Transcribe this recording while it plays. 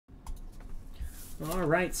All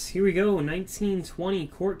right, here we go. 1920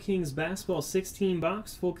 Court Kings Basketball 16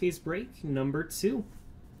 box, full case break, number 2.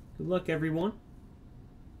 Good luck, everyone.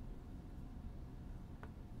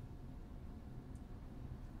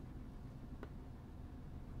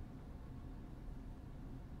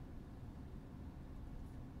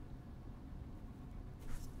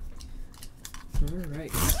 All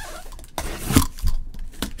right.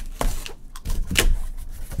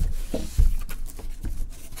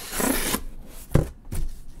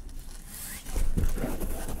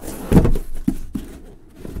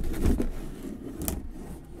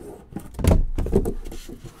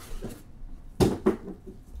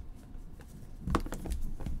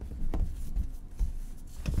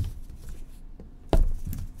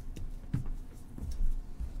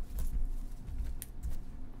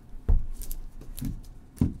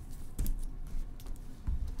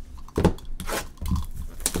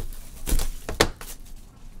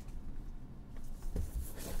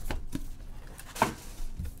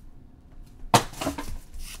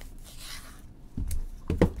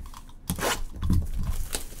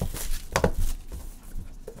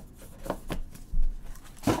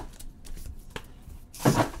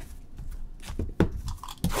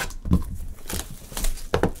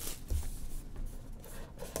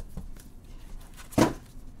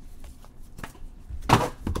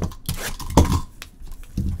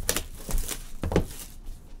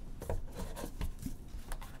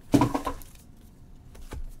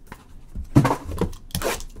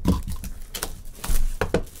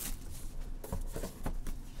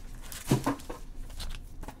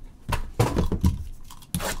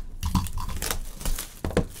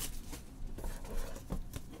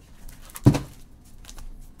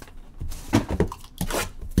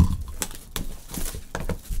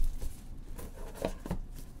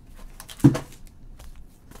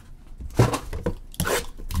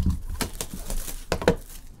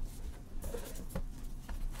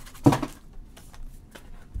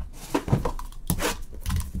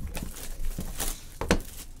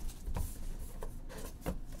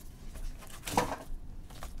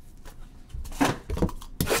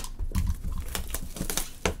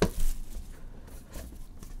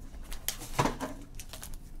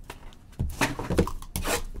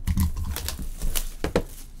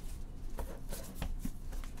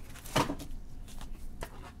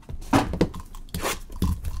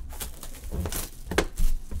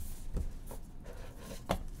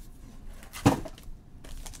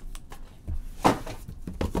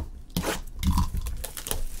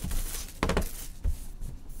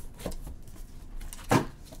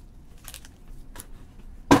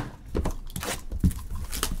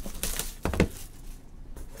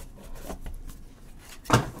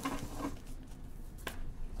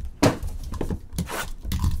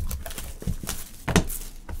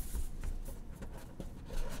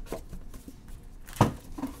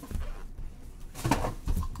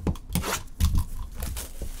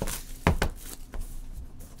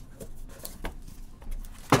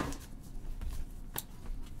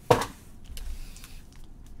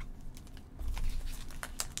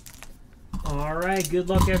 All right, good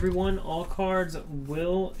luck, everyone. All cards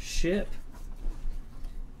will ship.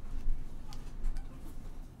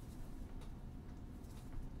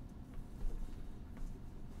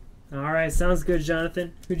 All right, sounds good,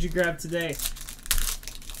 Jonathan. Who'd you grab today?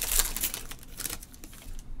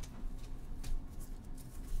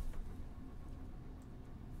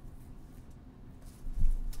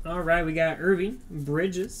 All right, we got Irving,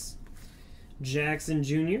 Bridges, Jackson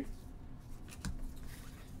Jr.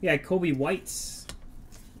 We got Kobe White.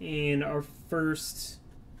 And our first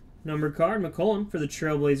numbered card, McCollum for the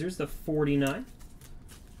Trailblazers, the 49.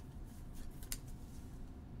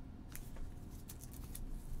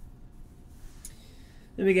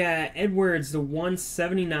 Then we got Edwards, the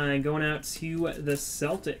 179, going out to the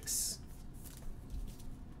Celtics.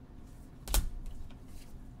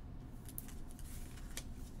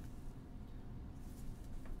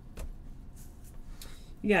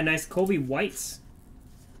 You got a nice Kobe White.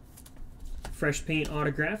 Fresh paint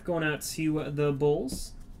autograph going out to the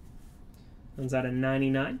Bulls. One's out of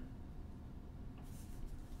 99.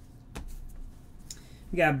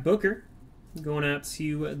 We got Booker going out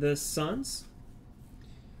to the Suns.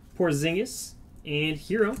 Porzingis and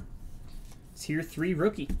Hero. Tier 3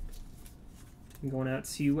 rookie. Going out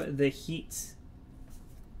to the Heat.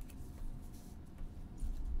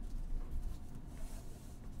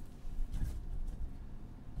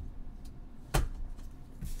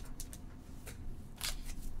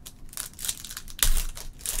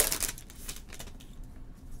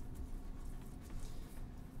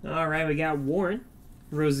 All right, we got Warren,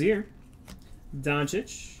 Rozier,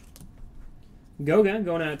 Doncic, Goga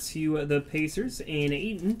going out to the Pacers, and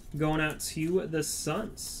Ayton going out to the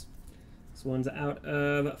Suns. This one's out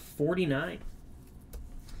of 49.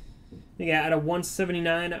 We got out of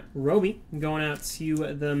 179, Roby going out to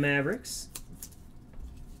the Mavericks.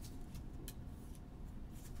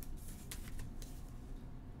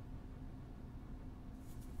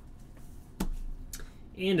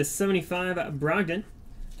 And a 75, Brogdon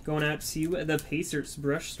going out to the Pacers,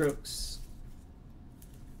 brush strokes.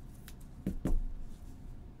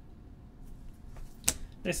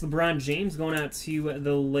 Nice LeBron James going out to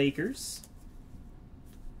the Lakers.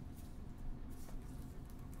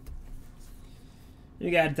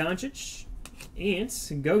 We got Doncic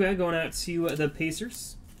and Goga going out to the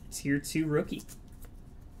Pacers, Tier 2 rookie.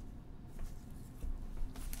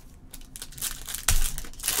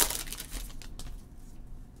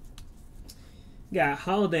 Got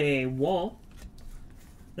Holiday, Wall.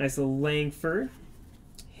 Nice little Langford.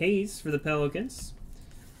 Hayes for the Pelicans.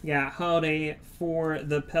 Got Holiday for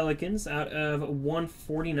the Pelicans out of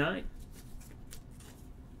 149.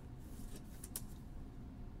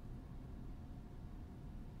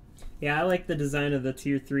 Yeah, I like the design of the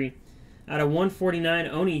Tier 3. Out of 149,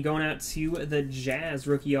 Oni going out to the Jazz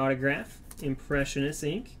rookie autograph. Impressionist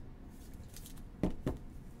ink.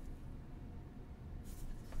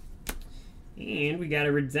 And we got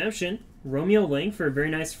a redemption. Romeo Langford,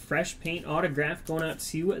 very nice fresh paint autograph going out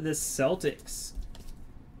to the Celtics.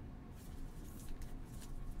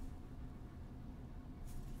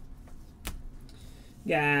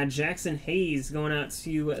 Got Jackson Hayes going out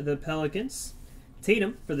to the Pelicans.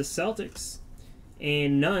 Tatum for the Celtics.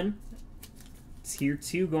 And Nunn, Tier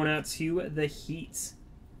 2 going out to the Heat.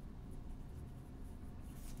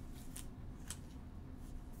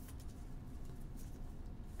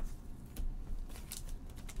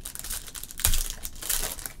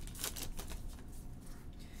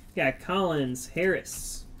 Got Collins,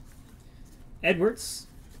 Harris, Edwards,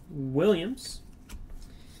 Williams.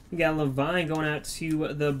 We got Levine going out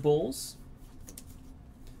to the Bulls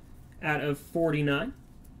out of 49.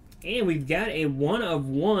 And we've got a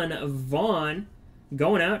 1/1 Vaughn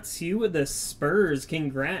going out to the Spurs.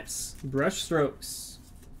 Congrats. Brush strokes.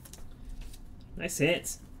 Nice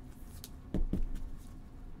hit.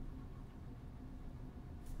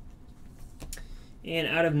 And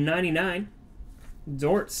out of 99,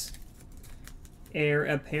 Dortz, heir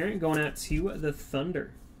apparent, going out to the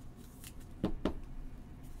Thunder.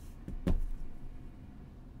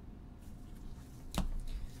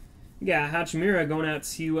 We got Hachimura going out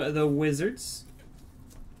to the Wizards.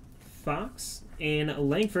 Fox and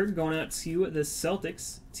Langford going out to the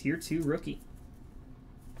Celtics, Tier 2 rookie.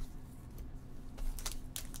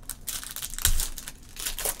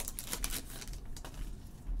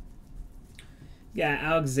 Got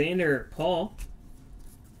Alexander Paul.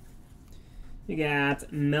 You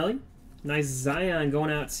got Melly. Nice Zion going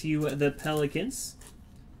out to the Pelicans.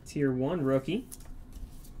 Tier 1 rookie.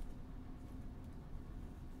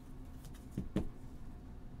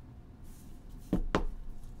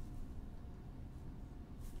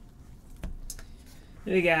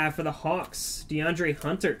 We got for the Hawks, DeAndre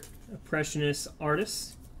Hunter, Impressionist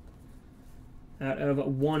artist, out of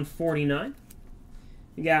 149.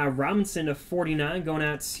 We got Robinson of 49 going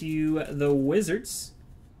out to the Wizards.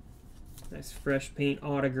 Nice fresh paint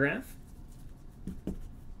autograph.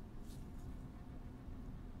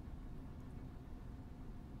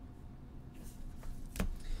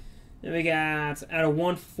 Then we got out of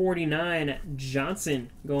 149, Johnson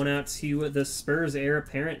going out to the Spurs heir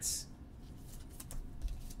apparent.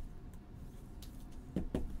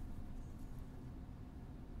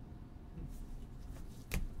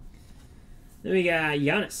 Then we got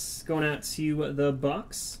Giannis going out to the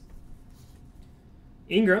Bucks.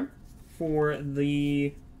 Ingram for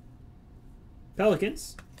the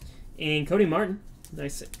Pelicans. And Cody Martin,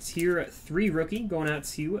 nice Tier 3 rookie, going out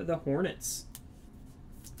to the Hornets.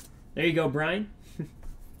 There you go, Brian.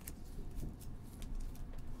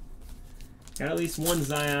 Got at least one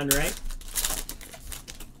Zion, right?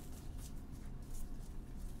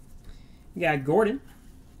 You got Gordon,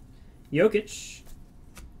 Jokic.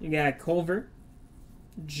 You got Culver,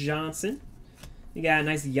 Johnson. You got a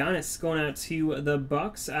nice Giannis going out to the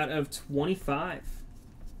Bucks out of 25.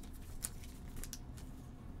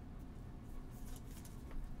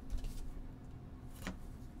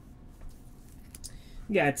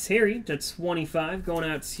 You got Terry to 25 going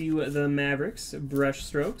out to the Mavericks, brush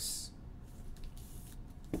strokes.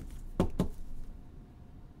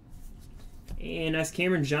 And nice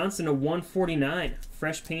Cameron Johnson to 149.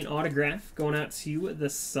 Fresh paint autograph going out to the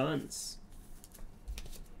Suns.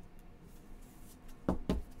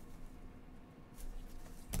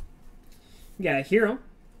 We got a hero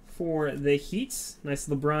for the Heat. Nice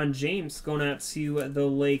LeBron James going out to the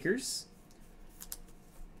Lakers.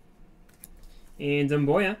 And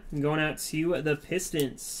Dumboya going out to the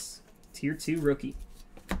Pistons. Tier 2 rookie.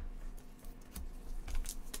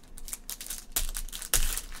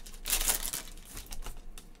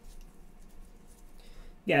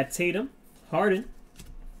 We got Tatum, Harden.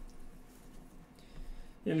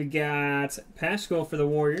 And we got Paschal for the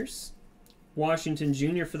Warriors. Washington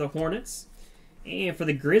Jr. for the Hornets. And for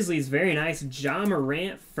the Grizzlies, very nice, Ja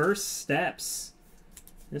Morant, first steps.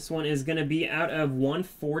 This one is going to be out of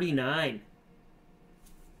 149.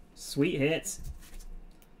 Sweet hit.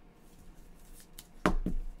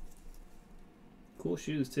 Cool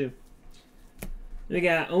shoes, too. We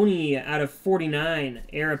got Oni out of 49.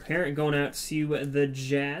 Heir apparent going out to the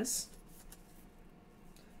Jazz.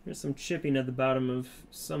 There's some chipping at the bottom of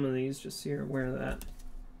some of these, just so you're aware of that.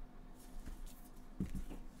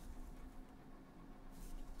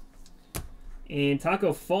 And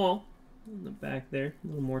Taco Fall on the back there, a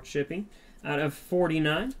little more chipping. Out of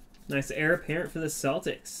 49. Nice heir apparent for the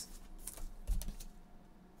Celtics.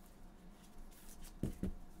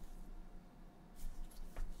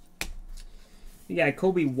 We got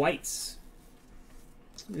Kobe Whites.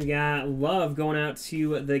 We got Love going out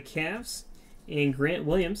to the Cavs. And Grant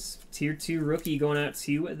Williams, Tier 2 rookie, going out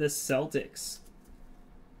to the Celtics.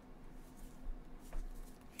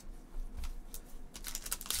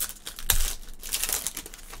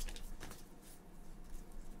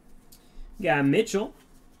 Got Mitchell,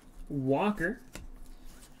 Walker,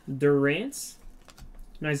 Durant.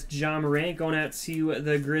 Nice Ja Morant going out to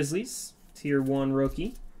the Grizzlies. Tier 1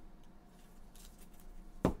 rookie.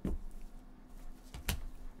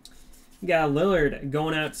 Got Lillard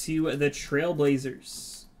going out to the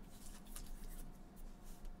Trailblazers.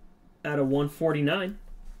 Out of 149.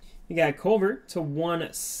 You got Culver to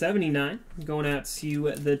 179 going out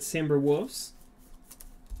to the Timberwolves.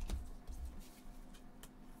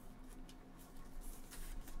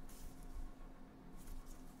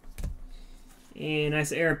 And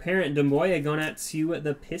nice heir apparent Dumboya going out to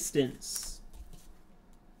the Pistons.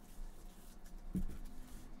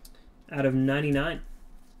 Out of 99.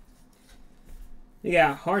 We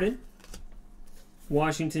got Harden,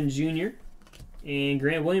 Washington Jr., and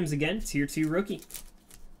Grant Williams again, Tier 2 rookie.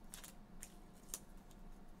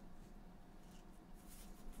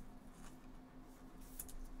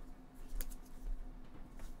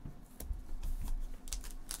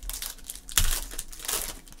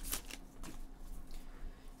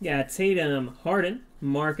 You got Tatum, Harden,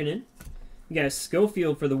 Markkanen. You got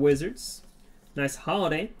Schofield for the Wizards. Nice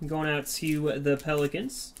Holiday going out to the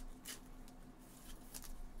Pelicans.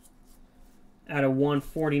 Out of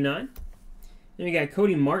 149. Then we got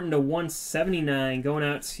Cody Martin to 179 going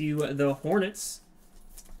out to the Hornets.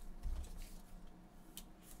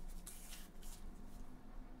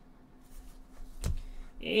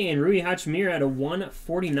 And Rui Hachimura out of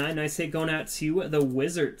 149. Nice hit going out to the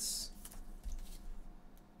Wizards.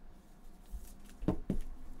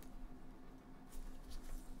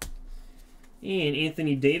 And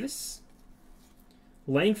Anthony Davis,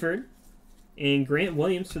 Langford, and Grant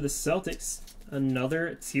Williams for the Celtics.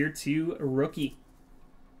 Another Tier 2 rookie.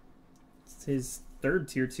 It's his third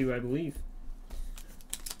Tier 2, I believe.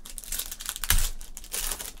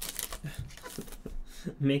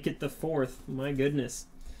 Make it the fourth. My goodness.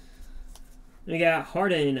 We got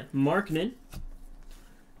Harden, Markkanen,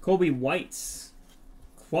 Kobe Whites,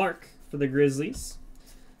 Clark for the Grizzlies.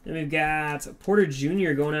 Then we've got Porter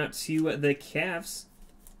Jr. going out to the Cavs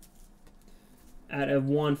out of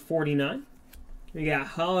 149. We got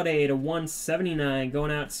Holiday to 179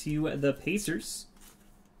 going out to the Pacers.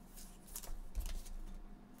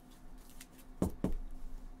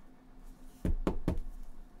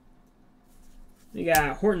 We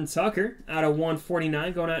got Horton Tucker out of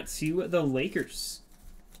 149 going out to the Lakers.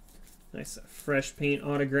 Nice fresh paint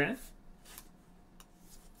autograph.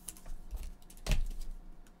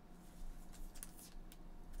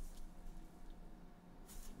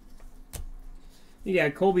 You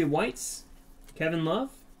got Colby Whites, Kevin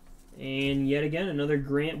Love, and yet again another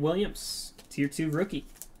Grant Williams, Tier 2 rookie.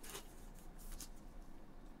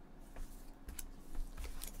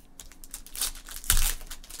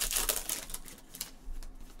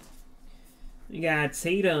 You got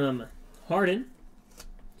Tatum, Harden,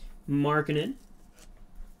 Markkanen,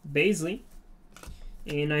 Baisley,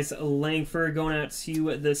 and nice Langford going out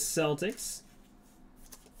to the Celtics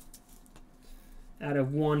out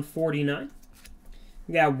of 149.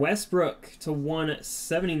 We got Westbrook to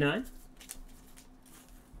 179.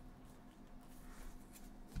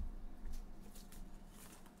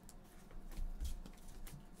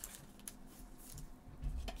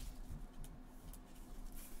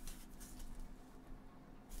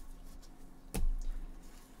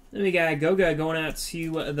 Then we got Goga going out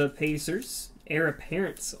to the Pacers. Heir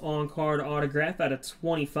Apparent on-card autograph out of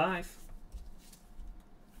 25.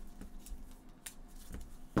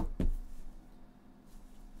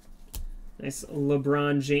 Nice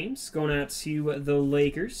LeBron James going out to the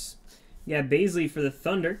Lakers. You got Baisley for the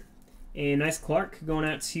Thunder. And nice Clark going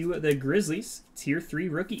out to the Grizzlies. Tier 3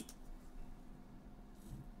 rookie.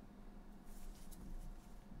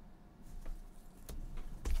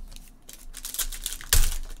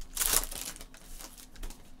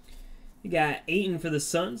 You got Ayton for the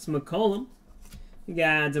Suns, McCollum. You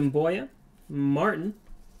got Demboya, Martin,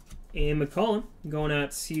 and McCollum going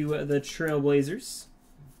out to the Trailblazers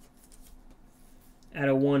out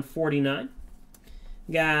of 149.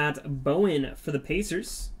 You got Bowen for the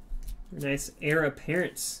Pacers. Nice Heir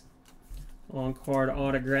Apparent on-card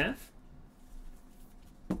autograph.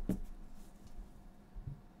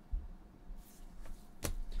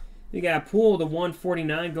 You got Poole to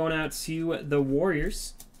 149 going out to the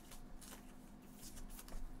Warriors.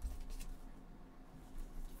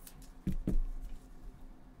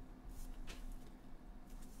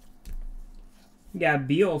 You got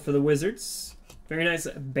Beal for the Wizards. Very nice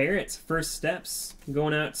Barrett first steps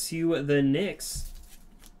going out to the Knicks.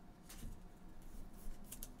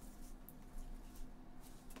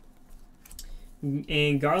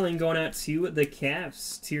 And Garland going out to the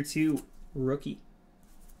Cavs. Tier 2 rookie.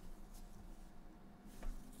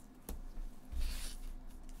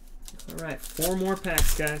 Alright, 4 more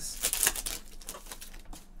packs, guys.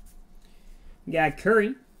 We got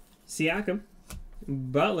Curry, Siakam,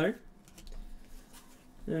 Butler.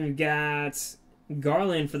 And we got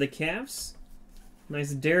Garland for the Cavs.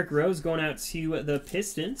 Nice Derrick Rose going out to the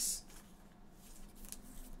Pistons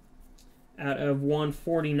out of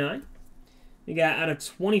 149. We got out of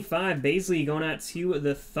 25, Baisley going out to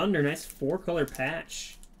the Thunder. Nice 4-color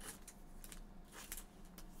patch.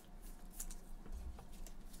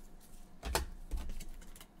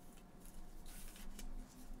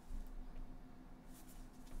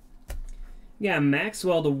 We got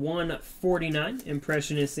Maxwell to 149,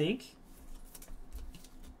 Impressionist ink.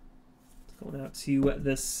 Going out to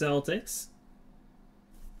the Celtics.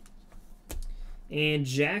 And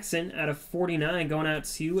Jackson out of 49 going out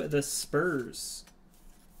to the Spurs.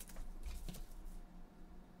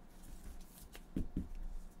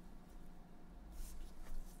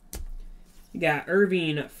 You got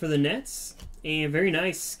Irving for the Nets. And very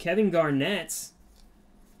nice, Kevin Garnett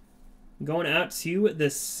going out to the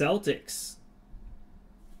Celtics.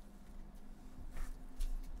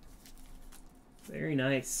 Very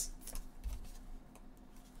nice.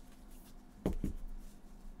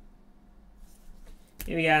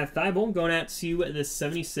 And we got Thibault going out to the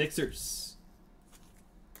 76ers.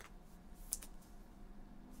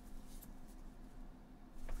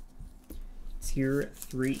 Tier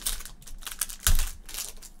 3.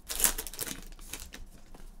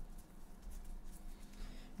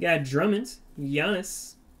 We got Drummond,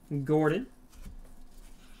 Giannis, Gordon.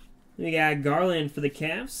 We got Garland for the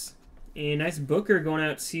Cavs. And nice Booker going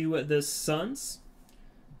out to the Suns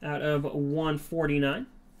out of 149.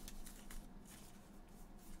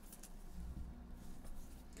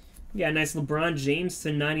 We got a nice LeBron James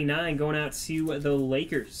to 99 going out to the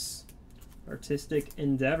Lakers. Artistic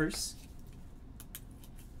Endeavors.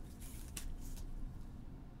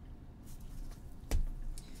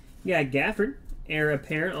 We got Gafford, Heir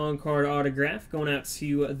Apparent on-card autograph going out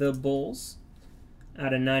to the Bulls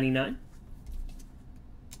out of 99.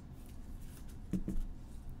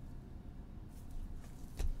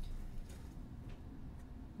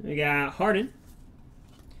 We got Harden,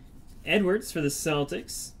 Edwards for the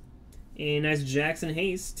Celtics, and nice Jackson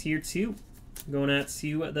Hayes, Tier 2, going out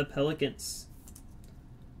to the Pelicans.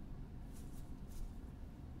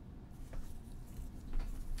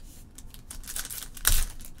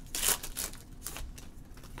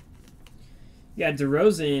 We got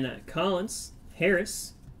DeRozan, Collins,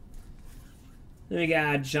 Harris. Then we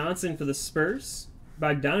got Johnson for the Spurs.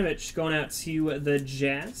 Bogdanovich going out to the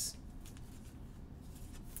Jazz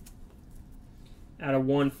out of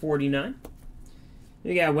 149.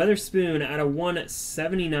 We got Weatherspoon out of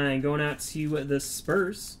 179 going out to the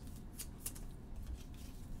Spurs.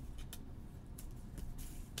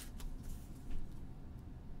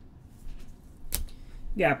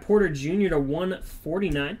 We got Porter Jr. to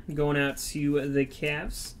 149 going out to the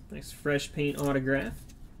Cavs. Nice fresh paint autograph.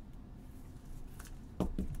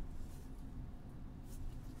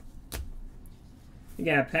 We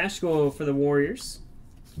got Paschal for the Warriors.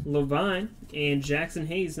 Levine and Jackson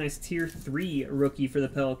Hayes, nice Tier 3 rookie for the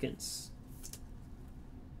Pelicans.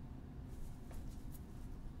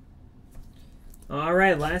 All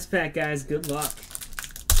right, last pack, guys. Good luck.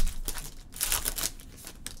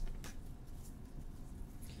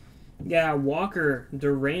 got Walker,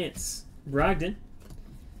 Durant, Brogdon.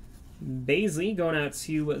 Baisley going out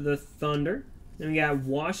to the Thunder. Then we got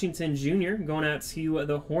Washington Jr. going out to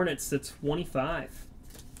the Hornets to 25.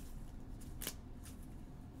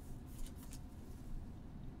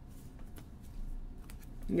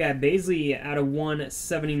 We got Baisley out of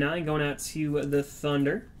 179 going out to the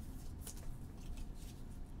Thunder.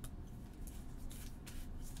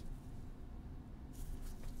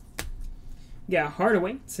 We got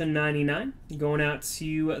Hardaway to 99 going out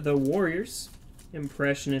to the Warriors.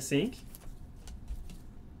 Impressionist ink.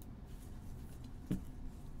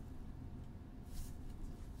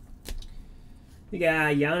 We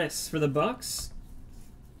got Giannis for the Bucks.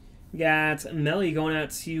 We got Melly going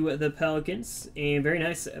out to the Pelicans. And very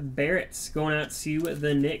nice Barrett going out to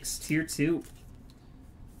the Knicks, Tier 2.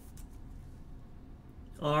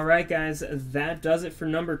 Alright, guys, that does it for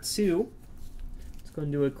number 2. Let's go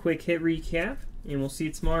and do a quick hit recap. And we'll see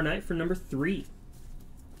you tomorrow night for number 3.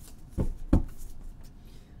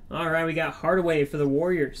 Alright, we got Hardaway for the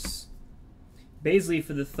Warriors. Baisley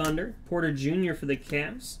for the Thunder. Porter Jr. for the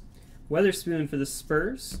Cavs. Weatherspoon for the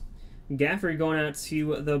Spurs. Gafford going out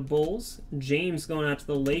to the Bulls. James going out to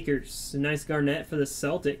the Lakers. A nice Garnett for the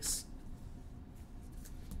Celtics.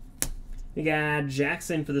 We got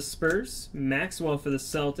Jackson for the Spurs. Maxwell for the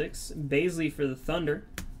Celtics. Baisley for the Thunder.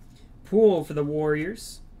 Poole for the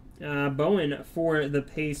Warriors. Bowen for the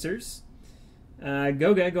Pacers.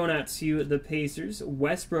 Goga going out to the Pacers.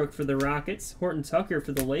 Westbrook for the Rockets. Horton Tucker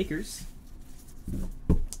for the Lakers.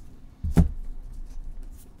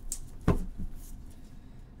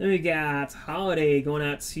 Then we got Holiday going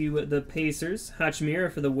out to the Pacers.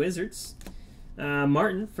 Hachimura for the Wizards.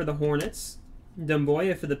 Martin for the Hornets.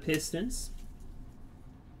 Dumboya for the Pistons.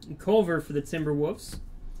 Culver for the Timberwolves.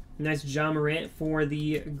 Nice Ja Morant for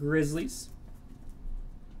the Grizzlies.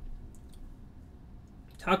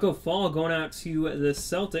 Taco Fall going out to the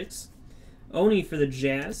Celtics. Oni for the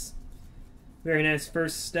Jazz. Very nice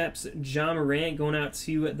first steps. Ja Morant going out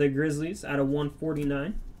to the Grizzlies out of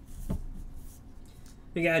 149.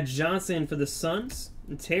 We got Johnson for the Suns.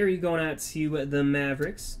 Terry going out to the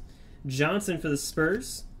Mavericks. Johnson for the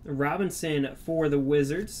Spurs. Robinson for the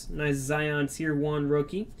Wizards. Nice Zion Tier 1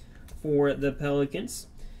 rookie for the Pelicans.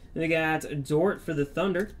 We got Dort for the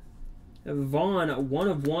Thunder. Vaughn, 1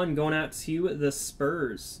 of 1 going out to the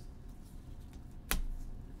Spurs.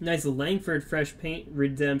 Nice Langford fresh paint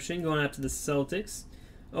redemption going out to the Celtics.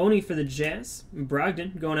 Oni for the Jazz.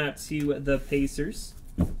 Brogdon going out to the Pacers.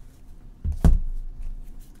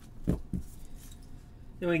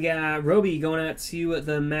 Then we got Roby going out to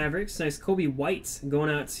the Mavericks. Nice Kobe White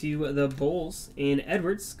going out to the Bulls. And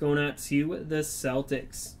Edwards going out to the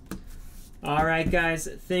Celtics. Alright, guys.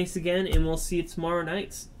 Thanks again, and we'll see you tomorrow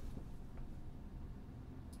night.